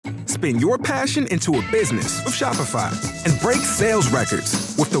Spin your passion into a business with Shopify and break sales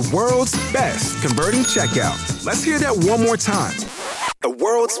records with the world's best converting checkout. Let's hear that one more time. The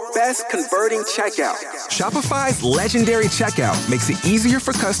world's best converting checkout. Shopify's legendary checkout makes it easier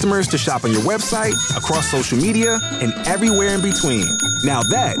for customers to shop on your website, across social media, and everywhere in between. Now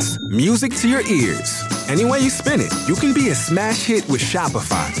that's music to your ears. Any way you spin it, you can be a smash hit with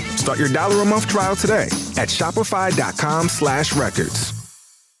Shopify. Start your $1 a month trial today at shopify.com/records.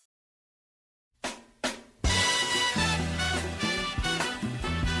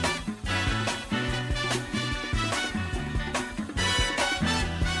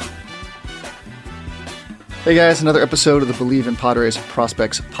 Hey guys, another episode of the Believe in Padres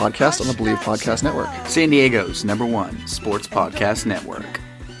Prospects podcast on the Believe Podcast Network. San Diego's #1 sports podcast network.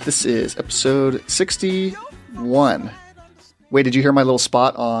 This is episode 61. Wait, did you hear my little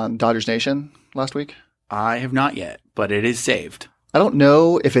spot on Dodgers Nation last week? I have not yet, but it is saved. I don't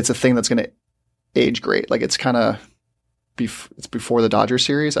know if it's a thing that's going to age great. Like it's kind of it's before the Dodgers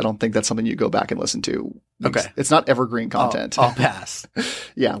series. I don't think that's something you go back and listen to. Okay. It's not evergreen content. I'll pass.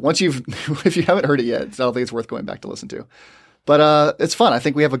 Yeah. If you haven't heard it yet, I don't think it's worth going back to listen to. But it's fun. I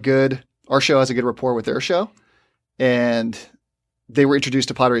think our show has a good rapport with their show. And they were introduced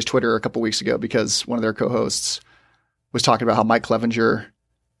to Padres Twitter a couple weeks ago because one of their co-hosts was talking about how Mike Clevenger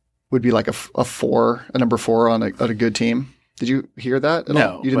would be like a number 4 on a good team. Did you hear that?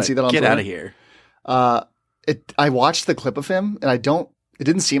 No. You didn't see that on Twitter? Get out of here. I watched the clip of him and it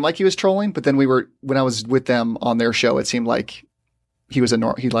didn't seem like he was trolling, but then when I was with them on their show, it seemed like he was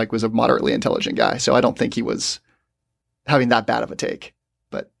a moderately intelligent guy. So I don't think he was having that bad of a take.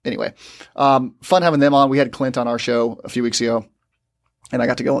 But anyway, fun having them on. We had Clint on our show a few weeks ago and I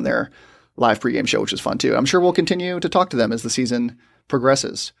got to go on their live pregame show, which was fun too. I'm sure we'll continue to talk to them as the season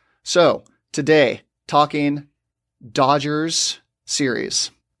progresses. So today, talking Dodgers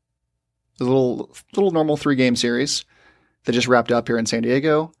series. The little normal 3-game series that just wrapped up here in San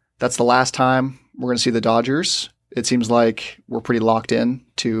Diego. That's the last time we're going to see the Dodgers. It seems like we're pretty locked in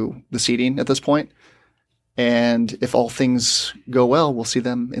to the seeding at this point. And if all things go well, we'll see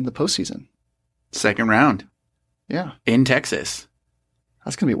them in the postseason. Second round. Yeah. In Texas.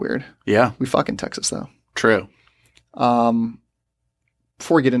 That's going to be weird. Yeah. We fuck in Texas, though. True. Before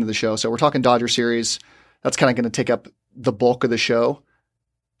we get into the show, so we're talking Dodger series. That's kind of going to take up the bulk of the show.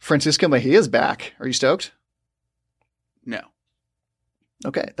 Francisco Mejia's back. Are you stoked? No.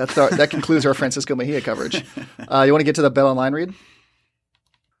 Okay, that concludes our Francisco Mejia coverage. You want to get to the Bet Online read?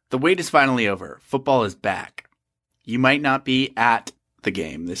 The wait is finally over. Football is back. You might not be at the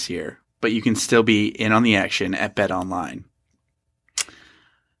game this year, but you can still be in on the action at Bet Online.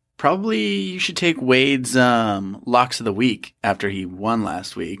 Probably you should take Wade's locks of the week after he won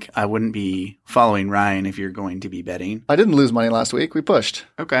last week. I wouldn't be following Ryan if you're going to be betting. I didn't lose money last week. We pushed.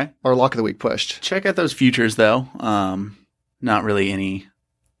 Okay. Our lock of the week pushed. Check out those futures, though. Not really any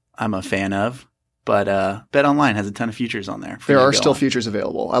I'm a fan of, but Bet Online has a ton of futures on there. There are still futures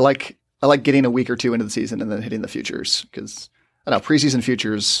available. I like getting a week or two into the season and then hitting the futures because I know preseason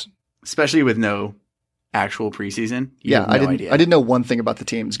futures, especially with no actual preseason. I didn't know one thing about the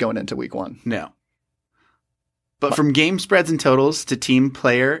teams going into week 1. No. But from game spreads and totals to team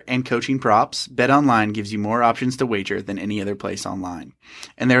player and coaching props, BetOnline gives you more options to wager than any other place online.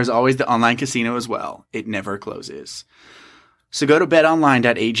 And there is always the online casino as well. It never closes. So go to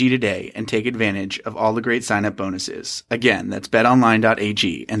betonline.ag today and take advantage of all the great sign-up bonuses. Again, that's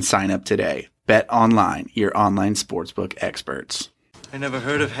betonline.ag and sign up today. BetOnline, your online sportsbook experts. I never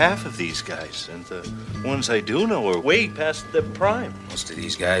heard of half of these guys, and the ones I do know are way past their prime. Most of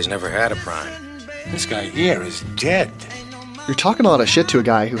these guys never had a prime. This guy here is dead. You're talking a lot of shit to a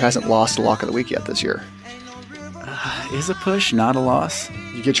guy who hasn't lost a lock of the week yet this year. Is a push not a loss?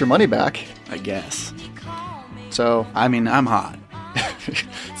 You get your money back. I guess. So, I mean, I'm hot.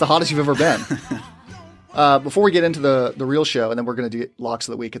 It's the hottest you've ever been. Before we get into the real show, and then we're going to do locks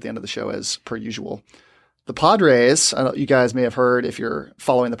of the week at the end of the show as per usual. The Padres, I know you guys may have heard if you're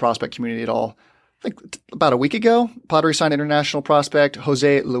following the prospect community at all. I think about a week ago, Padres signed international prospect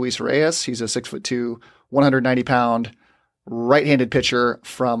Jose Luis Reyes. He's a 6'2", 190-pound right-handed pitcher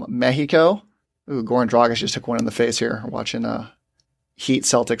from Mexico. Ooh, Goran Dragic just took one in the face here watching Heat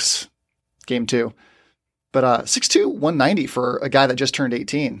Celtics game 2. But 6'2", 190 for a guy that just turned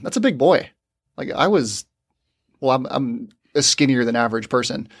 18. That's a big boy. Like I'm a skinnier than average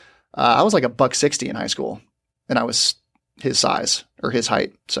person. I was like $160 in high school, and I was his size or his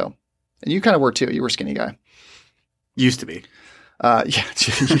height. So, and you kind of were too. You were a skinny guy. Used to be. Yeah,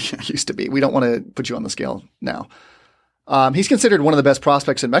 used to be. We don't want to put you on the scale now. He's considered one of the best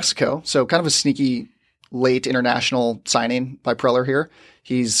prospects in Mexico. So kind of a sneaky late international signing by Preller here.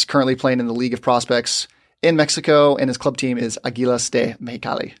 He's currently playing in the League of Prospects in Mexico, and his club team is Aguilas de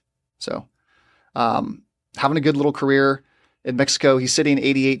Mexicali. So having a good little career in Mexico. He's sitting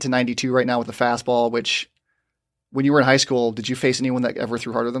 88 to 92 right now with the fastball, which when you were in high school, did you face anyone that ever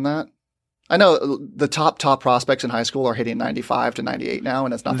threw harder than that? I know the top prospects in high school are hitting 95 to 98 now,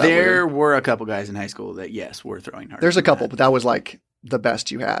 and it's not that There weird. were a couple guys in high school that, yes, were throwing hard. There's a couple, but that was like the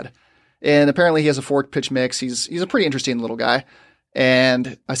best you had. And apparently he has a 4-pitch mix. He's a pretty interesting little guy.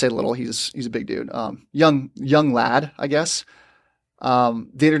 And I say little, he's a big dude. Young lad, I guess.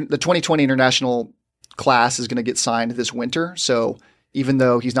 The 2020 international class is going to get signed this winter. So even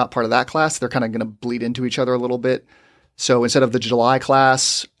though he's not part of that class, they're kind of going to bleed into each other a little bit. So instead of the July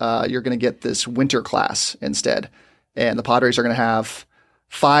class, you're going to get this winter class instead. And the Padres are going to have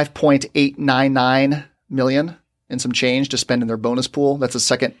 $5.899 million and some change to spend in their bonus pool. That's the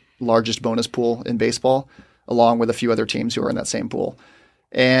second largest bonus pool in baseball, along with a few other teams who are in that same pool.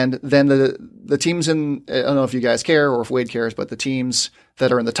 And then the teams in, I don't know if you guys care or if Wade cares, but the teams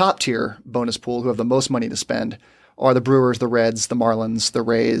that are in the top tier bonus pool who have the most money to spend are the Brewers, the Reds, the Marlins, the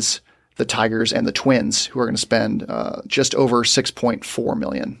Rays, the Tigers, and the Twins, who are going to spend just over $6.4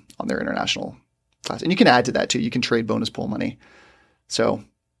 million on their international class. And you can add to that too. You can trade bonus pool money. So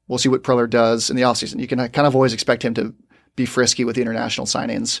we'll see what Preller does in the offseason. You can kind of always expect him to be frisky with the international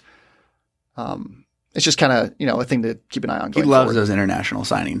signings. It's just kind of, a thing to keep an eye on. He loves those international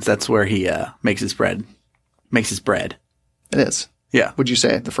signings. That's where he makes his bread. It is. Yeah. Would you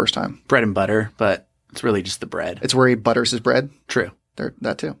say the first time? Bread and butter, but it's really just the bread. It's where he butters his bread? True.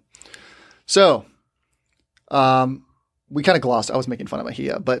 That too. So, we kind of glossed. I was making fun of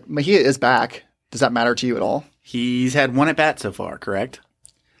Mejia, but Mejia is back. Does that matter to you at all? He's had one at bat so far, correct?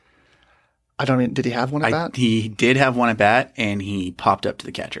 I don't mean, did he have one at bat? He did have one at bat, and he popped up to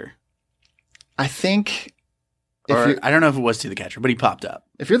the catcher. I think, I don't know if it was to the catcher, but he popped up.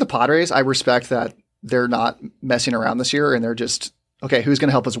 If you're the Padres, I respect that they're not messing around this year, and they're just, okay, who's going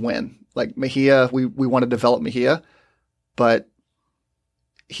to help us win? Like Mejia, we want to develop Mejia, but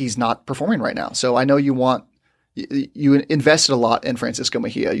he's not performing right now. So I know you invested a lot in Francisco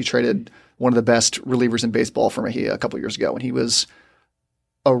Mejia. You traded one of the best relievers in baseball for Mejia a couple years ago, and he was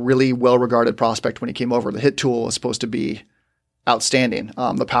a really well-regarded prospect when he came over. The hit tool was supposed to be outstanding.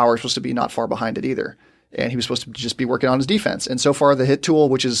 The power is supposed to be not far behind it either. And he was supposed to just be working on his defense. And so far, the hit tool,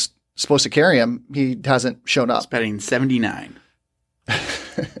 which is supposed to carry him, he hasn't shown up. He's batting 79.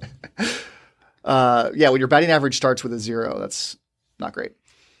 When your batting average starts with a 0, that's not great.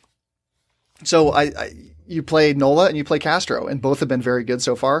 So you play Nola and you play Castro, and both have been very good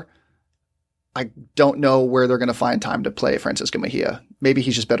so far. I don't know where they're going to find time to play Francisco Mejia. Maybe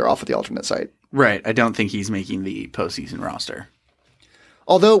he's just better off at the alternate site. Right. I don't think he's making the postseason roster.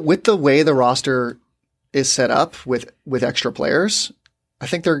 Although with the way the roster is set up with extra players, I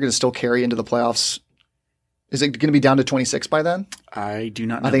think they're going to still carry into the playoffs. Is it going to be down to 26 by then? I do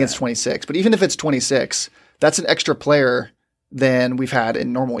not know. I think it's 26. But even if it's 26, that's an extra player than we've had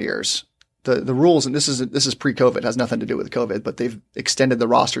in normal years. The rules, and this is pre-COVID, it has nothing to do with COVID, but they've extended the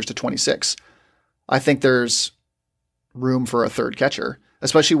rosters to 26. I think there's room for a third catcher,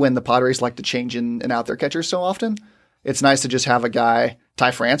 especially when the Padres like to change in and out their catchers so often. It's nice to just have a guy.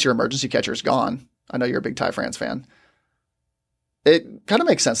 Ty France, your emergency catcher, is gone. I know you're a big Ty France fan. It kind of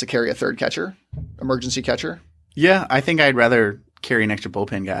makes sense to carry a third catcher, emergency catcher. Yeah, I think I'd rather carry an extra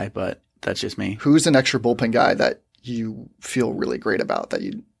bullpen guy, but that's just me. Who's an extra bullpen guy that you feel really great about that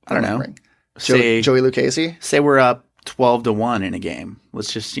you I don't know. bring? Joey Lucchesi? Say we're up 12-1 in a game.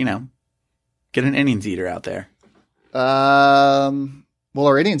 Let's just, get an innings eater out there. Well,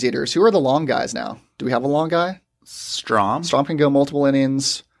 our innings eaters, who are the long guys now? Do we have a long guy? Strom Can go multiple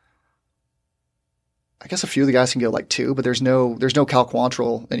innings. I guess a few of the guys can go like 2, but there's no Cal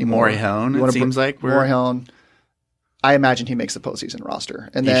Quantrill anymore. Morihone, it seems like. Morihone. I imagine he makes the postseason roster.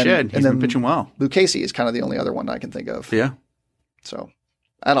 And he then, should. He's been pitching well. Lucchesi is kind of the only other one I can think of. Yeah. So,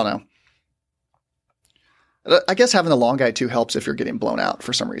 I don't know. I guess having the long guy too helps if you're getting blown out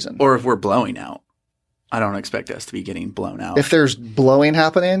for some reason. Or if we're blowing out. I don't expect us to be getting blown out. If there's blowing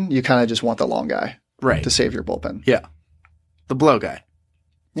happening, you kind of just want the long guy. Right. To save your bullpen. Yeah. The blow guy.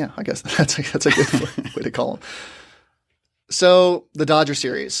 Yeah, I guess that's a good way to call him. So the Dodger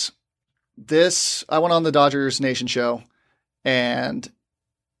series. I went on the Dodgers Nation show and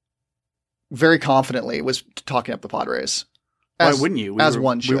very confidently was talking up the Padres. Why wouldn't you?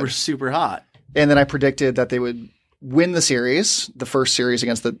 One should. We were super hot. And then I predicted that they would win the series, the first series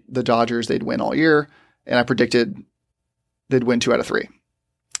against the Dodgers. They'd win all year. And I predicted they'd win 2 out of 3.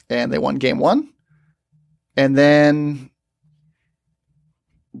 And they won game 1. And then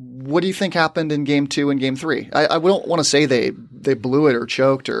what do you think happened in game 2 and game 3? I don't want to say they blew it or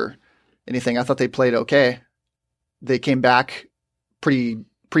choked or anything. I thought they played okay. They came back pretty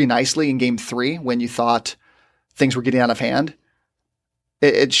nicely in game 3 when you thought things were getting out of hand.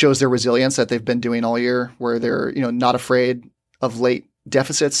 It shows their resilience that they've been doing all year, where they're, not afraid of late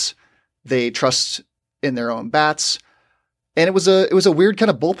deficits. They trust in their own bats. And it was a weird kind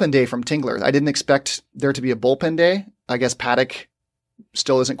of bullpen day from Tingler. I didn't expect there to be a bullpen day. I guess Paddock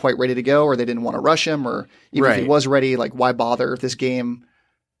still isn't quite ready to go, or they didn't want to rush him, or even if he was ready, like, why bother this game?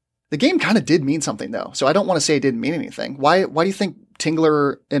 The game kind of did mean something, though. So I don't want to say it didn't mean anything. Why do you think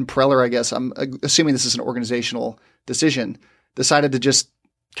Tingler and Preller, I guess, I'm assuming this is an organizational decision, decided to just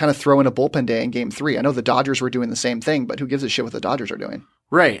kind of throw in a bullpen day in game 3? I know the Dodgers were doing the same thing, but who gives a shit what the Dodgers are doing?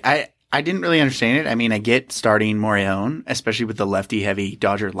 Right. I didn't really understand it. I mean, I get starting Morejon, especially with the lefty-heavy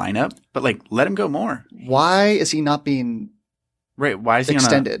Dodger lineup, but, like, let him go more. Why is he not being why is he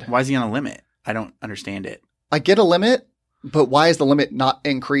extended? Why is he on a limit? I don't understand it. I get a limit, but why is the limit not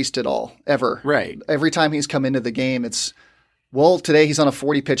increased at all, ever? Right. Every time he's come into the game, it's, well, today he's on a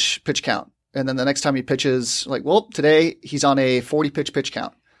 40 pitch count. And then the next time he pitches, like, well, today he's on a 40 pitch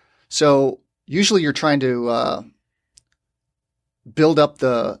count. So usually you're trying to build up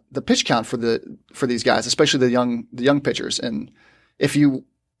the pitch count for these guys, especially the young pitchers. And if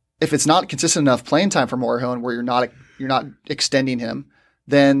it's not consistent enough playing time for Morejon, where you're not extending him,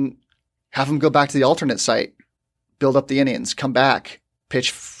 then have him go back to the alternate site, build up the innings, come back,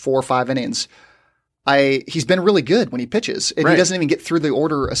 pitch 4 or 5 innings. He's been really good when he pitches, and he doesn't even get through the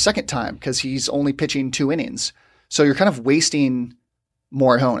order a second time because he's only pitching 2 innings. So you're kind of wasting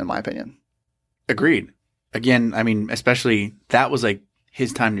Morejon, in my opinion. Agreed. Again, I mean, especially that was like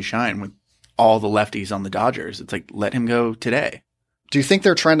his time to shine with all the lefties on the Dodgers. It's like, let him go today. Do you think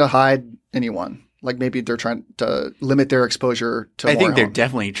they're trying to hide anyone? Like, maybe they're trying to limit their exposure to Morejon? I think they're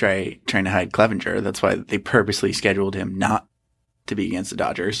definitely trying to hide Clevenger. That's why they purposely scheduled him not to be against the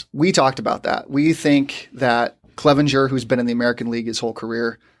Dodgers. We talked about that. We think that Clevenger, who's been in the American League his whole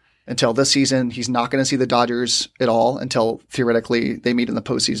career, until this season, he's not going to see the Dodgers at all until theoretically they meet in the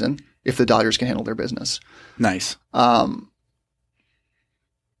postseason, if the Dodgers can handle their business. Nice. Do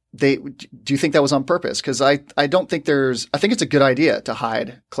you think that was on purpose? Because I don't think I think it's a good idea to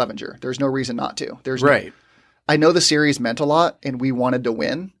hide Clevenger. There's no reason not to. I know the series meant a lot, and we wanted to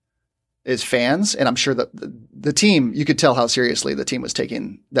win as fans, and I'm sure that the team, you could tell how seriously the team was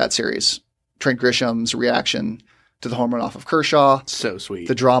taking that series. Trent Grisham's reaction to the home run off of Kershaw. So sweet.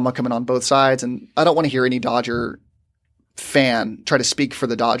 The drama coming on both sides. And I don't want to hear any Dodger fan try to speak for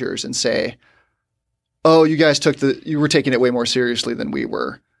the Dodgers and say, oh, you guys you were taking it way more seriously than we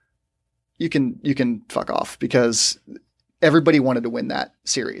were. You can fuck off, because everybody wanted to win that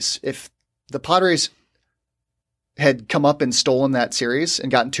series. If the Padres had come up and stolen that series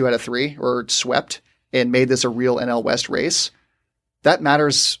and gotten 2 out of 3 or swept and made this a real NL West race, that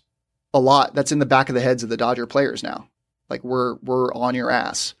matters a lot. That's in the back of the heads of the Dodger players now. Like, we're on your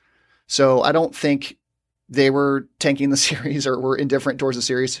ass. So I don't think they were tanking the series or were indifferent towards the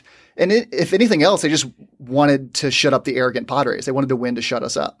series. And if anything else, they just wanted to shut up the arrogant Padres. They wanted to win to shut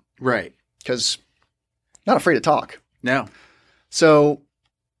us up. Right. Because not afraid to talk. No. So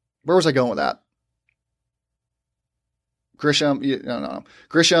where was I going with that? Grisham,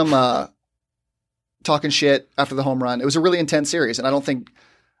 Grisham talking shit after the home run. It was a really intense series, and I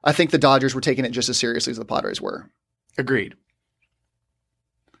think the Dodgers were taking it just as seriously as the Padres were. Agreed.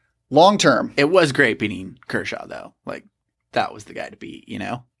 Long term. It was great beating Kershaw, though. Like, that was the guy to beat,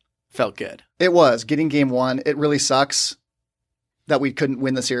 Felt good. It was. Getting game 1, it really sucks that we couldn't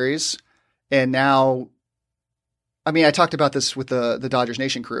win the series. And now, I mean, I talked about this with the Dodgers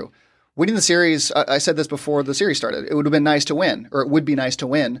Nation crew. Winning the series, I said this before the series started, it would have been nice to win, or it would be nice to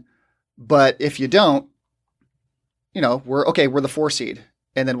win. But if you don't, we're the 4 seed,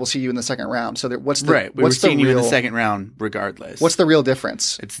 and then we'll see you in the second round. So what's the right? We were seeing you in the second round regardless. What's the real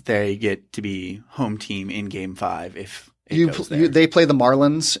difference? It's they get to be home team in Game 5 if they play the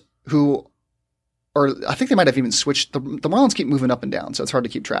Marlins, or I think they might have even switched. The Marlins keep moving up and down, so it's hard to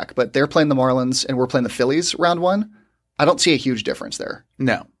keep track. But they're playing the Marlins, and we're playing the Phillies round 1. I don't see a huge difference there.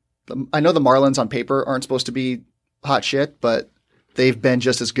 No. I know the Marlins on paper aren't supposed to be hot shit, but they've been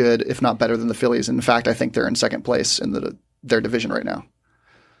just as good, if not better, than the Phillies. In fact, I think they're in second place in their division right now.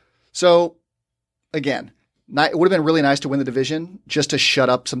 So, again, it would have been really nice to win the division just to shut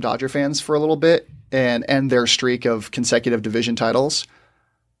up some Dodger fans for a little bit and end their streak of consecutive division titles.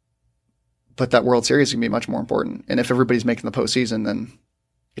 But that World Series is going to be much more important. And if everybody's making the postseason, then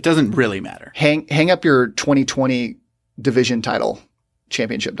it doesn't really matter. Hang up your 2020 division title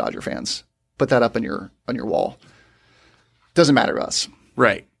championship, Dodger fans. Put that up on your wall. Doesn't matter to us.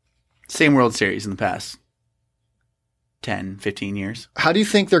 Right. Same World Series in the past 10, 15 years. How do you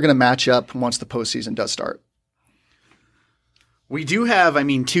think they're going to match up once the postseason does start? We do have,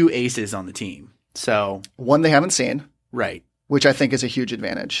 two aces on the team. So One they haven't seen, right. which I think is a huge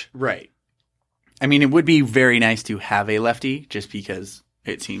advantage. Right. It would be very nice to have a lefty just because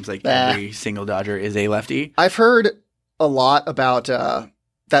it seems like every single Dodger is a lefty. I've heard a lot about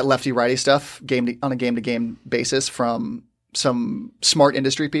that lefty-righty stuff on a game-to-game basis from some smart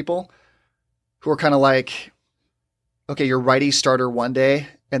industry people who are kind of like, okay, you're righty starter one day,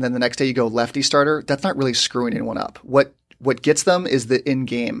 and then the next day you go lefty starter. That's not really screwing anyone up. What gets them is the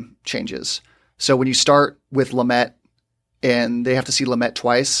in-game changes. So when you start with Lamet, and they have to see Lamet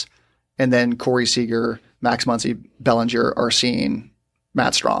twice, and then Corey Seager, Max Muncy, Bellinger are seeing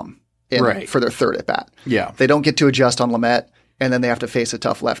Matt Strahm for their third at bat. Yeah. They don't get to adjust on Lamet, and then they have to face a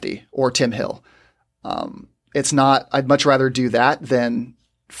tough lefty or Tim Hill. It's not. I'd much rather do that than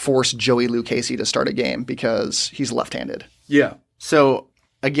force Joey Lucchesi to start a game because he's left-handed. Yeah. So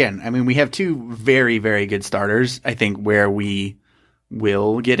again, we have two very, very good starters. I think where we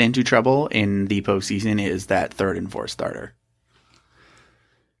will get into trouble in the postseason is that third and fourth starter.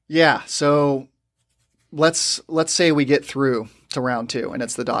 Yeah. So let's say we get through to round 2 and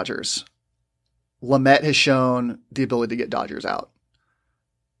it's the Dodgers. Lamet has shown the ability to get Dodgers out.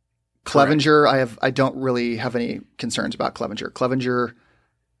 Clevenger, I don't really have any concerns about Clevenger. Clevenger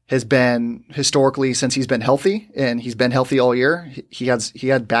has been historically, since he's been healthy, and he's been healthy all year. He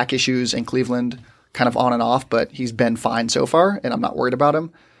had back issues in Cleveland, kind of on and off, but he's been fine so far, and I'm not worried about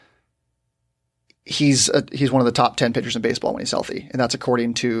him. He's one of the top 10 pitchers in baseball when he's healthy, and that's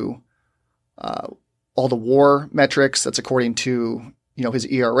according to all the WAR metrics. That's according to his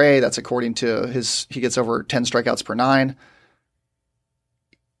ERA. That's according to he gets over 10 strikeouts per 9.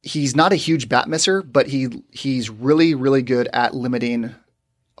 He's not a huge bat misser, but he's really, really good at limiting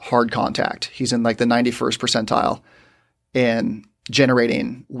hard contact. He's in like the 91st percentile in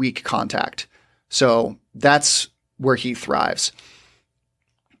generating weak contact. So that's where he thrives.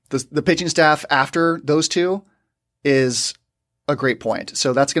 The pitching staff after those two is a great point.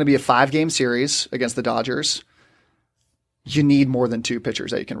 So that's going to be a 5-game series against the Dodgers. You need more than 2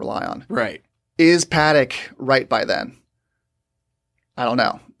 pitchers that you can rely on. Right. Is Paddock right by then? I don't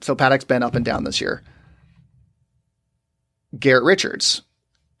know. So Paddock's been up and down this year. Garrett Richards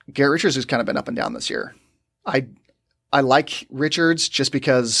has kind of been up and down this year. I like Richards just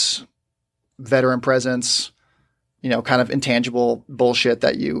because veteran presence, kind of intangible bullshit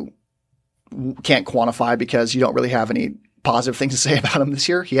that you can't quantify because you don't really have any positive things to say about him this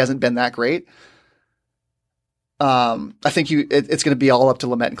year. He hasn't been that great. I think it's going to be all up to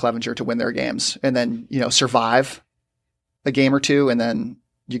Lamet and Clevenger to win their games and then, survive a game or two, and then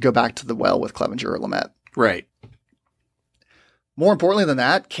you go back to the well with Clevenger or Lamet. Right. More importantly than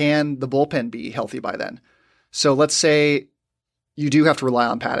that, can the bullpen be healthy by then? So let's say you do have to rely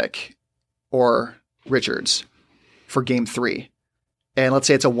on Paddock or Richards for game 3. And let's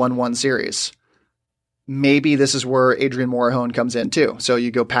say it's a 1-1 series. Maybe this is where Adrian Morejon comes in too. So you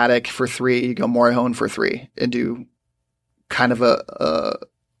go Paddock for 3, you go Morejon for 3, and do kind of a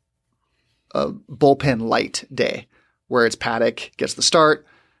bullpen light day where it's Paddock gets the start,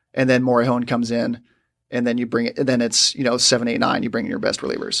 and then Morejon comes in, and then you bring it. And then it's 7, 8, 9. You bring in your best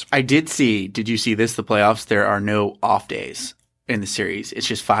relievers. Did you see this? The playoffs. There are no off days in the series. It's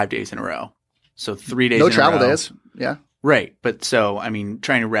just 5 days in a row. So 3 days. No in travel a row. days. Yeah. Right. But so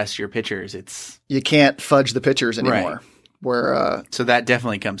trying to rest your pitchers, you can't fudge the pitchers anymore. Right. Where so that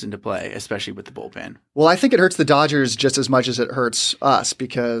definitely comes into play, especially with the bullpen. Well, I think it hurts the Dodgers just as much as it hurts us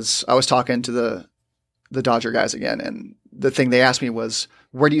because I was talking to the Dodger guys again, and the thing they asked me was,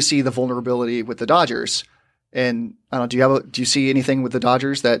 where do you see the vulnerability with the Dodgers? And I don't know, do you see anything with the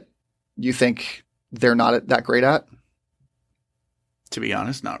Dodgers that you think they're not that great at? To be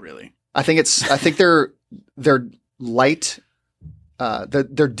honest, not really. I think they're light.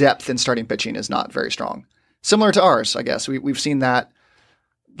 Their depth in starting pitching is not very strong. Similar to ours, I guess. We've seen that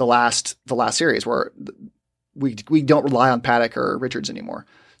the last series where we don't rely on Paddock or Richards anymore.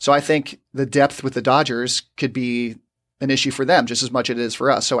 So I think the depth with the Dodgers could be an issue for them just as much as it is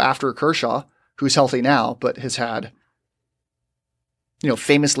for us. So after Kershaw, who's healthy now, but has had,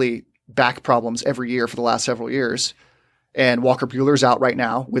 famously back problems every year for the last several years, and Walker Buehler's out right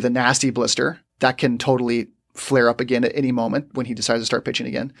now with a nasty blister that can totally flare up again at any moment when he decides to start pitching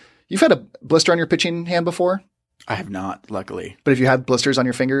again. You've had a blister on your pitching hand before? I have not, luckily. But have you had blisters on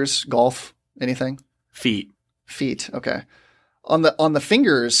your fingers, golf, anything? Feet. Okay. On the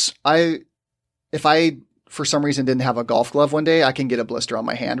fingers, if I for some reason didn't have a golf glove one day, I can get a blister on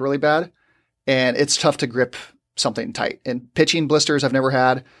my hand really bad. And it's tough to grip something tight. And pitching blisters I've never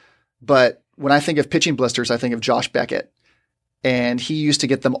had, but when I think of pitching blisters, I think of Josh Beckett. And he used to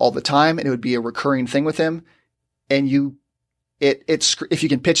get them all the time, and it would be a recurring thing with him. And if you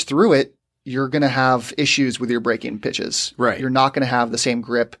can pitch through it, you're going to have issues with your breaking pitches. Right. You're not going to have the same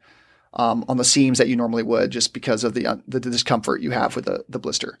grip on the seams that you normally would, just because of the discomfort you have with the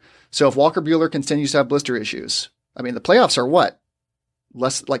blister. So if Walker Buehler continues to have blister issues, I mean, the playoffs are what?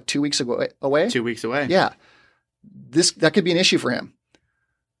 Less like 2 weeks away? 2 weeks away. Yeah. That could be an issue for him.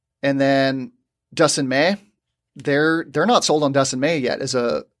 And then Dustin May, they're not sold on Dustin May yet as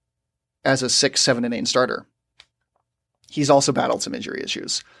a 6, 7 inning starter. He's also battled some injury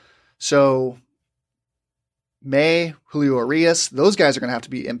issues. So May, Julio Arias, those guys are going to have to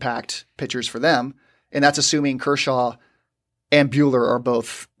be impact pitchers for them. And that's assuming Kershaw and Buehler are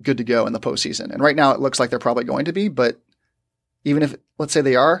both good to go in the postseason. And right now it looks like they're probably going to be, but even if, let's say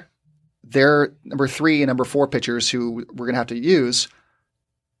they are, they're number 3 and number 4 pitchers who we're going to have to use.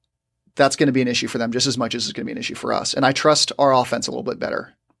 That's going to be an issue for them just as much as it's going to be an issue for us. And I trust our offense a little bit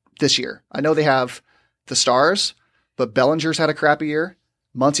better this year. I know they have the stars, but Bellinger's had a crappy year.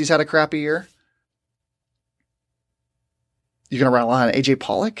 Muncy's had a crappy year. You're going to run a line on AJ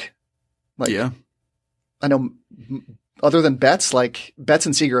Pollock? Yeah. I know other than Betts, like Betts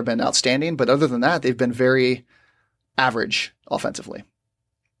and Seager have been outstanding, but other than that, they've been very average offensively.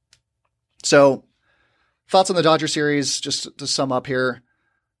 So thoughts on the Dodger series, just to sum up here.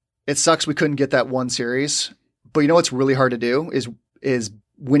 It sucks we couldn't get that one series, but you know what's really hard to do is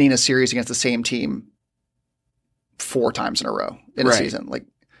winning a series against the same team 4 times in a row in a season. Like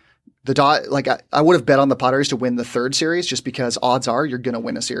I would have bet on the Padres to win the 3rd series just because odds are you're going to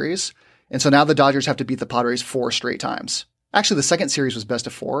win a series. And so now the Dodgers have to beat the Padres 4 straight times. Actually, the second series was best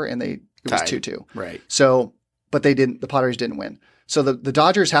of 4 and it was 2-2. Right. So, but the Padres didn't win. So the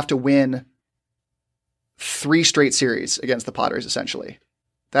Dodgers have to win 3 straight series against the Padres essentially.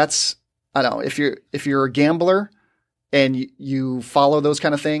 That's, I don't know, if you're a gambler and you follow those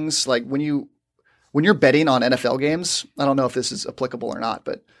kind of things, like when you're betting on NFL games, I don't know if this is applicable or not,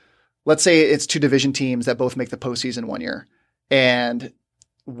 but let's say it's 2 division teams that both make the postseason one year, and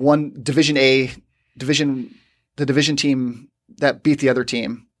one the division team that beat the other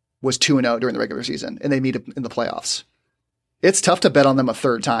team was 2-0 during the regular season, and they meet in the playoffs. It's tough to bet on them a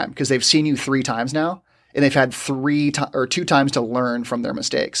 3rd time because they've seen you 3 times now. And they've had 2 times to learn from their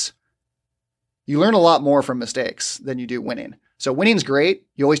mistakes. You learn a lot more from mistakes than you do winning. So winning's great.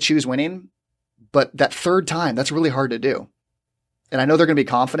 You always choose winning. But that 3rd time, that's really hard to do. And I know they're going to be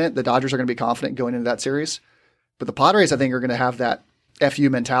confident. The Dodgers are going to be confident going into that series. But the Padres, I think, are going to have that FU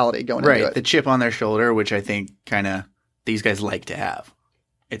mentality going into it. Right, the chip on their shoulder, which I think kind of these guys like to have,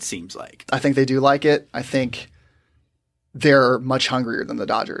 it seems like. I think they do like it. I think they're much hungrier than the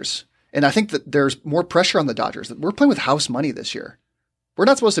Dodgers. And I think that there's more pressure on the Dodgers. We're playing with house money this year. We're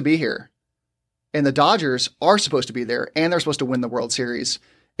not supposed to be here. And the Dodgers are supposed to be there, and they're supposed to win the World Series.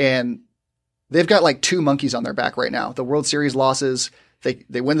 And they've got like 2 monkeys on their back right now. The World Series losses,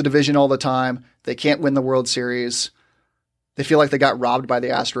 they win the division all the time. They can't win the World Series. They feel like they got robbed by the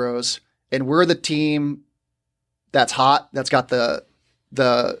Astros. And we're the team that's hot, that's got the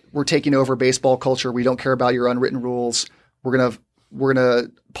we're taking over baseball culture. We don't care about your unwritten rules. We're gonna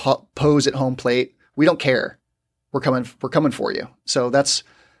pose at home plate. We don't care. We're coming for you. So that's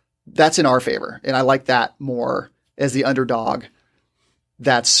in our favor. And I like that more as the underdog.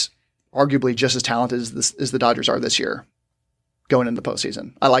 That's arguably just as talented as the Dodgers are this year going into the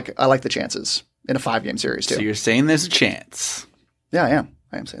postseason. I like the chances in a 5-game series too. So you're saying there's a chance. Yeah,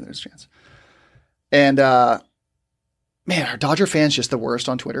 I am saying there's a chance. And, man, are Dodger fans just the worst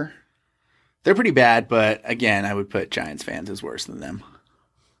on Twitter? They're pretty bad, but again, I would put Giants fans as worse than them.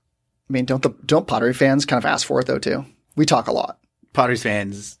 I mean, don't Padres fans kind of ask for it though too? We talk a lot. Padres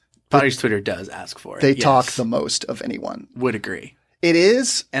Twitter does ask for it. They talk the most of anyone. Would agree. It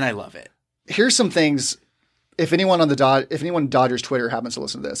is, and I love it. Here's some things. If anyone on Dodgers Twitter happens to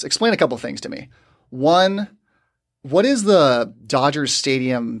listen to this, explain a couple things to me. One, what is the Dodgers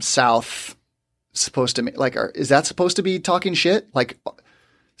Stadium South supposed to mean? Like, is that supposed to be talking shit? Like,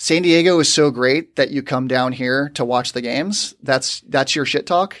 San Diego is so great that you come down here to watch the games. That's your shit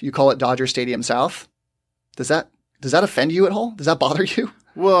talk. You call it Dodger Stadium South. Does that offend you at all? Does that bother you?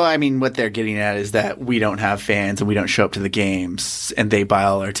 Well, I mean, what they're getting at is that we don't have fans and we don't show up to the games and they buy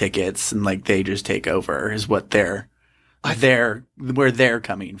all our tickets and like they just take over is what where they're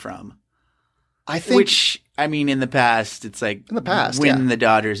coming from. I think, which, I mean, in the past, it's like in the past, when the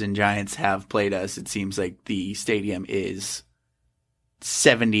Dodgers and Giants have played us, it seems like the stadium is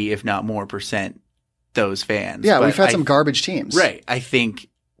 70, if not more %, those fans. Yeah, but we've had some garbage teams. Right. I think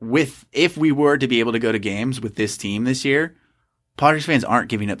if we were to be able to go to games with this team this year, Padres fans aren't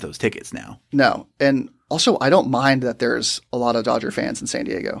giving up those tickets now. No. And also, I don't mind that there's a lot of Dodger fans in San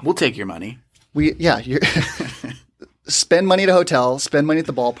Diego. We'll take your money. Spend money at a hotel, spend money at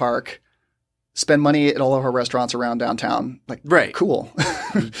the ballpark, spend money at all of our restaurants around downtown. Like, right. Cool.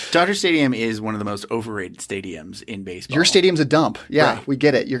 Dodger Stadium is one of the most overrated stadiums in baseball. Your stadium's a dump. Yeah, Right. we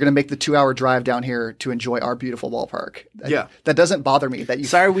get it. You're going to make the 2-hour drive down here to enjoy our beautiful ballpark. Yeah. That doesn't bother me. That you.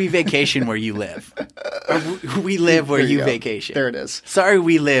 Sorry we vacation where you live. Or we live where There you go. vacation. There it is. Sorry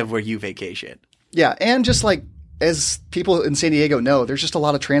we live where you vacation. Yeah, and just like as people in San Diego know, there's just a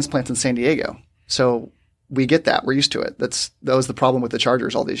lot of transplants in San Diego. So we get that. We're used to it. That was the problem with the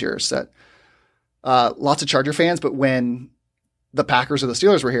Chargers all these years. That lots of Charger fans, but when the Packers or the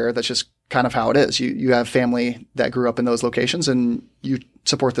Steelers were here, that's just kind of how it is. You have family that grew up in those locations, and you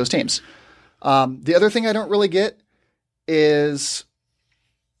support those teams. The other thing I don't really get is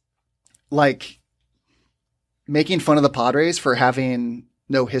like making fun of the Padres for having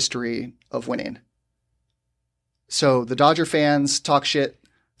no history of winning. So the Dodger fans talk shit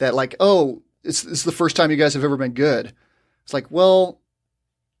that like, oh, it's the first time you guys have ever been good. It's like, well,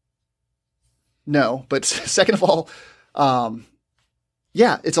 no. But second of all,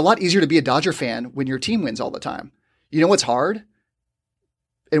 yeah, it's a lot easier to be a Dodger fan when your team wins all the time. You know what's hard?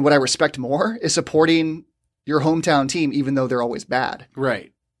 And what I respect more is supporting your hometown team even though they're always bad.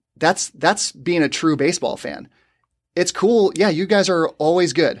 Right. That's being a true baseball fan. It's cool. Yeah, you guys are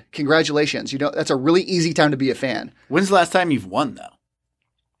always good. Congratulations. You know, that's a really easy time to be a fan. When's the last time you've won, though?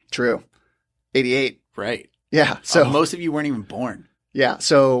 True. 88. Right. Yeah. So most of you weren't even born. yeah.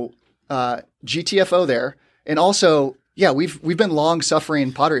 So GTFO there. And also, yeah, we've been long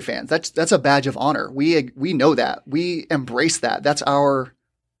suffering Padre fans. That's a badge of honor. We know that. We embrace that. That's our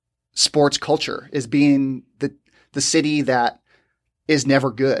sports culture, is being the city that is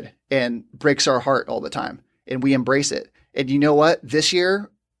never good and breaks our heart all the time. And we embrace it. And you know what? This year,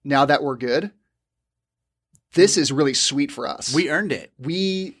 now that we're good, this is really sweet for us. We earned it.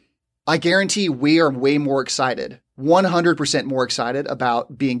 I guarantee we are way more excited, 100% more excited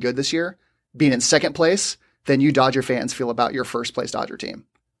about being good this year, being in second place, than you Dodger fans feel about your first place Dodger team.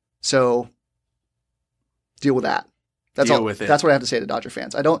 So deal with that. That's Deal all. with it. That's what I have to say to Dodger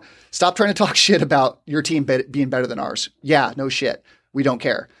fans. Stop trying to talk shit about your team being better than ours. Yeah, no shit. We don't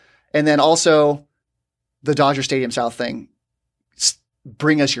care. And then also the Dodger Stadium South thing,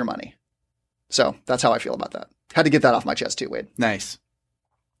 bring us your money. So that's how I feel about that. Had to get that off my chest too, Wade. Nice.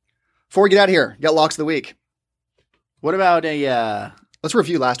 Before we get out of here, got locks of the week. What about a Let's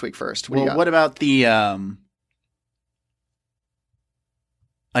review last week first. What do you got? what about the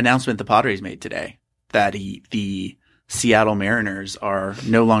announcement the Padres made today that the Seattle Mariners are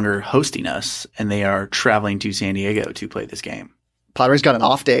no longer hosting us and they are traveling to San Diego to play this game? Padres got an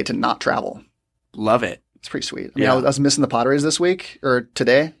off day to not travel. Love it. It's pretty sweet. I mean, Yeah. I was missing the Padres this week or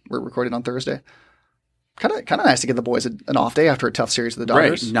today. We're recording on Thursday. Kind of nice to give the boys an off day after a tough series of the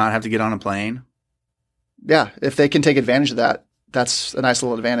Dodgers. Right. Not have to get on a plane. Yeah, if they can take advantage of that, that's a nice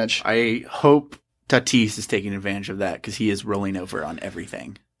little advantage. I hope Tatis is taking advantage of that because he is rolling over on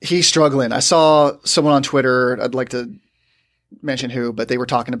everything. He's struggling. I saw someone on Twitter, I'd like to mention who, but they were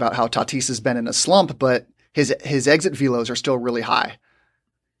talking about how Tatis has been in a slump, but his exit velos are still really high.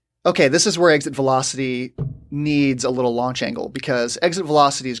 Okay, this is where exit velocity needs a little launch angle, because exit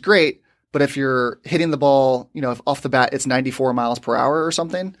velocity is great, but if you're hitting the ball, if off the bat it's 94 miles per hour or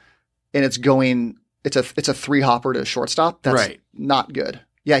something, and it's a three hopper to shortstop, that's Right. not good.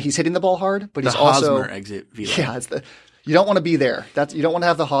 Yeah, he's hitting the ball hard, but The he's also Hosmer exit velo. yeah, you don't want to be there. You don't want to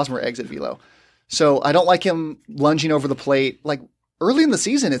have the Hosmer exit velo. So I don't like him lunging over the plate. Like early in the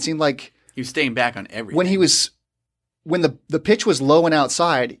season, it seemed like He was staying back on everything. when the pitch was low and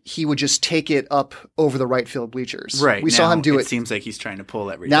outside, he would just take it up over the right field bleachers. Right. We saw now him do it. it. Seems like he's trying to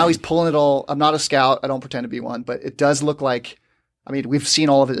pull everything. Now he's pulling it all. I'm not a scout. I don't pretend to be one, but it does look like, I mean, we've seen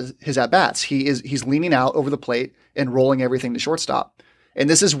all of his at-bats. He's leaning out over the plate and rolling everything to shortstop. And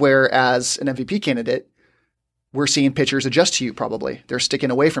this is where, as an MVP candidate, we're seeing pitchers adjust to you probably. They're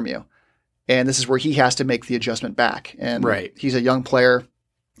sticking away from you. And this is where he has to make the adjustment back. And Right. he's a young player.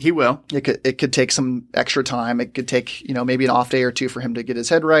 He will. It could take some extra time. It could take, maybe an off day or two for him to get his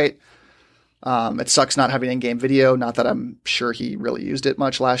head right. It sucks not having in-game video. Not that I'm sure he really used it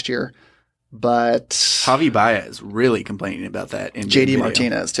much last year, but Javi Baez really complaining about that. In JD video.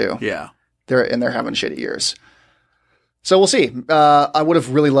 Martinez too. Yeah. They're having shitty years. So we'll see. I would have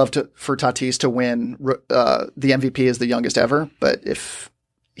really loved for Tatis to win the MVP as the youngest ever, but if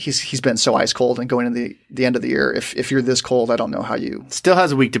he's been so ice cold and going into the end of the year, if you're this cold, I don't know how you. Still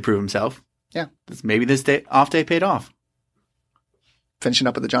has a week to prove himself. Yeah. Maybe this off day paid off. finishing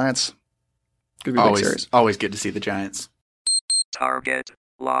up with the Giants. Could be a big series. Always good to see the Giants. Target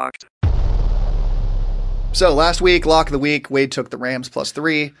locked. So last week, lock of the week, Wade took the Rams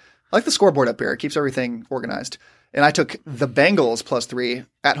 +3. I like the scoreboard up here. It keeps everything organized. And I took the Bengals +3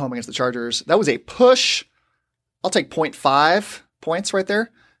 at home against the Chargers. That was a push. I'll take 0.5 points right there.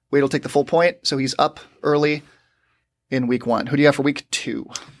 Wade will take the full point. So he's up early in week 1. Who do you have for week 2?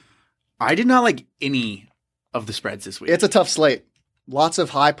 I did not like any of the spreads this week. It's a tough slate. Lots of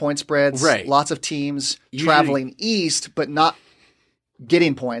high point spreads. Right. Lots of teams traveling east, but not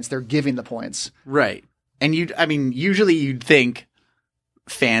getting points. They're giving the points. Right. And usually you'd think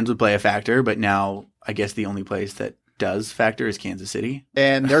fans would play a factor, but now I guess the only place that does factor is Kansas City.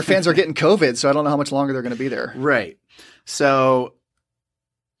 And their fans are getting COVID, so I don't know how much longer they're going to be there. Right. So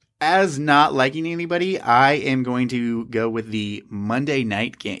as not liking anybody, I am going to go with the Monday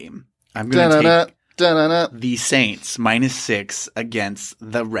night game. I'm going to take the Saints -6 against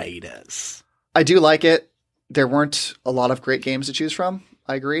the Raiders. I do like it. There weren't a lot of great games to choose from.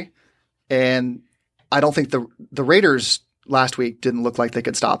 I agree. And I don't think the Raiders last week didn't look like they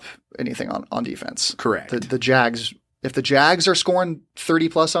could stop anything on defense. Correct. The Jags, if the Jags are scoring 30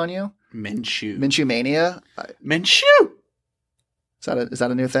 plus on you, Minshew mania. Minshew. Is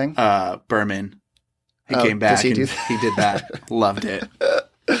that a new thing? Berman. He came back and he did that. Loved it.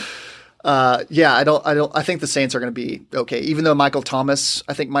 Yeah, I think the Saints are going to be okay. Even though Michael Thomas,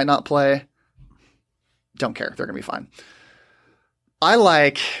 I think, might not play. Don't care. They're going to be fine. I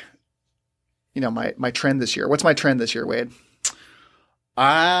like, my trend this year. What's my trend this year, Wade?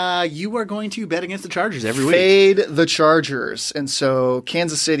 You are going to bet against the Chargers every week. Fade the Chargers. And so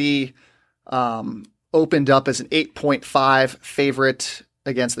Kansas City opened up as an 8.5 favorite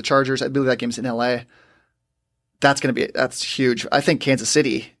against the Chargers. I believe that game's in LA. That's huge. I think Kansas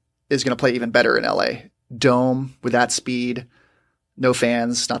City is going to play even better in LA. Dome with that speed, no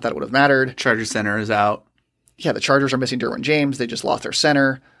fans. Not that it would have mattered. Chargers center is out. Yeah, the Chargers are missing Derwin James. They just lost their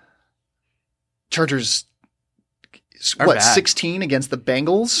center. Chargers, bad. 16 against the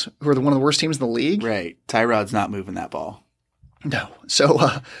Bengals, who are one of the worst teams in the league? Right. Tyrod's not moving that ball. No. So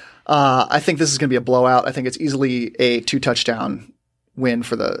I think this is going to be a blowout. I think it's easily a 2-touchdown win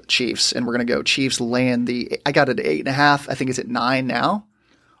for the Chiefs, and we're going to go Chiefs laying I got it at 8.5. I think it's at 9 now.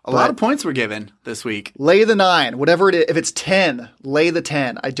 A lot of points were given this week. Lay the 9, whatever it is. If it's 10, lay the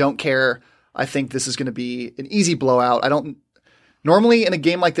 10. I don't care. I think this is going to be an easy blowout. Normally in a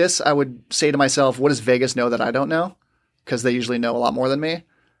game like this, I would say to myself, what does Vegas know that I don't know? Because they usually know a lot more than me.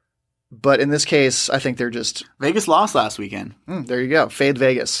 But in this case, I think they're just... Vegas lost last weekend. There you go. Fade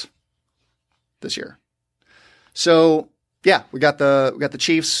Vegas this year. So, yeah, we got the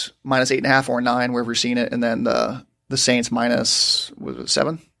Chiefs -8.5 or 9, wherever you're seeing it. And then the Saints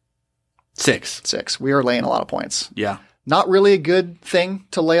 -7? 6. We are laying a lot of points. Yeah. Not really a good thing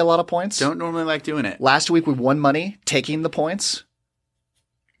to lay a lot of points. Don't normally like doing it. Last week we won money taking the points.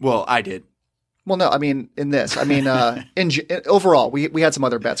 Well, I did. Well, no, I mean in this. I mean, overall, we had some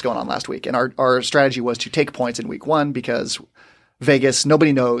other bets going on last week, and our strategy was to take points in week 1 because Vegas,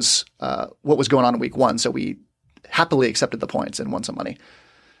 nobody knows what was going on in week 1, so we happily accepted the points and won some money.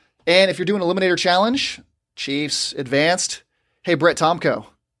 And if you're doing Eliminator Challenge, Chiefs advanced. Hey, Brett Tomko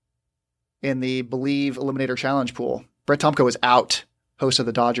in the Believe Eliminator Challenge pool. Brett Tomko is out, host of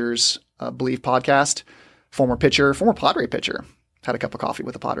the Dodgers Believe podcast, former Padre pitcher. Had a cup of coffee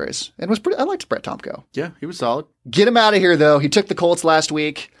with the Padres and I liked Brett Tomko. Yeah, he was solid. Get him out of here though. He took the Colts last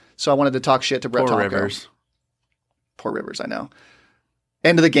week, so I wanted to talk shit to Brett Tomko. Poor Rivers, I know.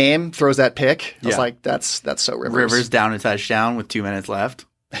 End of the game, throws that pick. I was like, that's so Rivers. Rivers down a touchdown with 2 minutes left.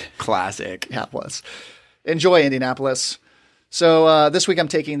 Classic. Yeah, it was. Enjoy Indianapolis. So this week I'm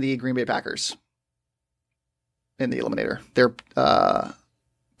taking the Green Bay Packers in the Eliminator. They're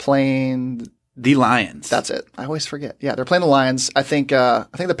playing the Lions. That's it. I always forget. Yeah, they're playing the Lions. I think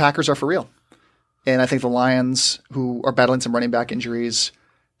the Packers are for real. And I think the Lions, who are battling some running back injuries,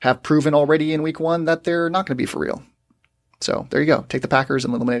 have proven already in week 1 that they're not going to be for real. So there you go. Take the Packers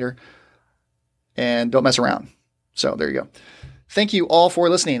in the Eliminator and don't mess around. So there you go. Thank you all for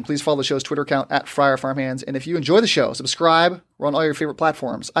listening. Please follow the show's Twitter account at Friar Farmhands. And if you enjoy the show, subscribe. We're on all your favorite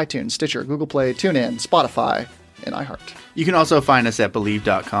platforms: iTunes, Stitcher, Google Play, TuneIn, Spotify, and iHeart. You can also find us at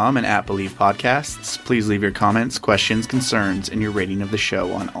Believe.com and at Believe Podcasts. Please leave your comments, questions, concerns, and your rating of the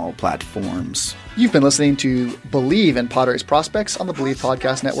show on all platforms. You've been listening to Believe in Padres Prospects on the Believe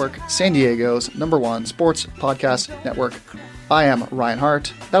Podcast Network, San Diego's #1 sports podcast network. I am Ryan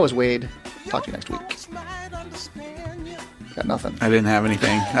Hart. That was Wade. Talk to you next week. Got nothing. I didn't have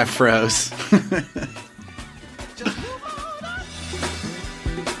anything. I froze.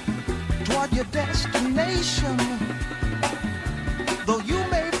 Toward your destination, though you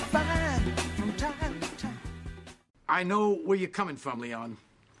may find from time to time. I know where you're coming from, Leon.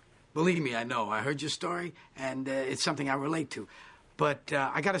 Believe me, I know. I heard your story, and it's something I relate to. But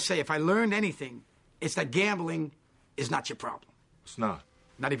I got to say, if I learned anything, it's that gambling is not your problem. It's not.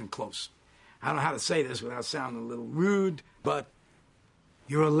 Not even close. I don't know how to say this without sounding a little rude, but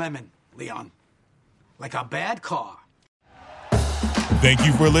you're a lemon, Leon. Like a bad car. Thank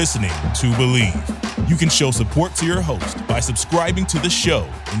you for listening to Believe. You can show support to your host by subscribing to the show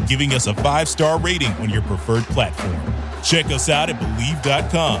and giving us a 5-star rating on your preferred platform. Check us out at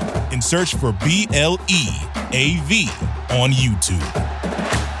Believe.com and search for BLEAV on YouTube.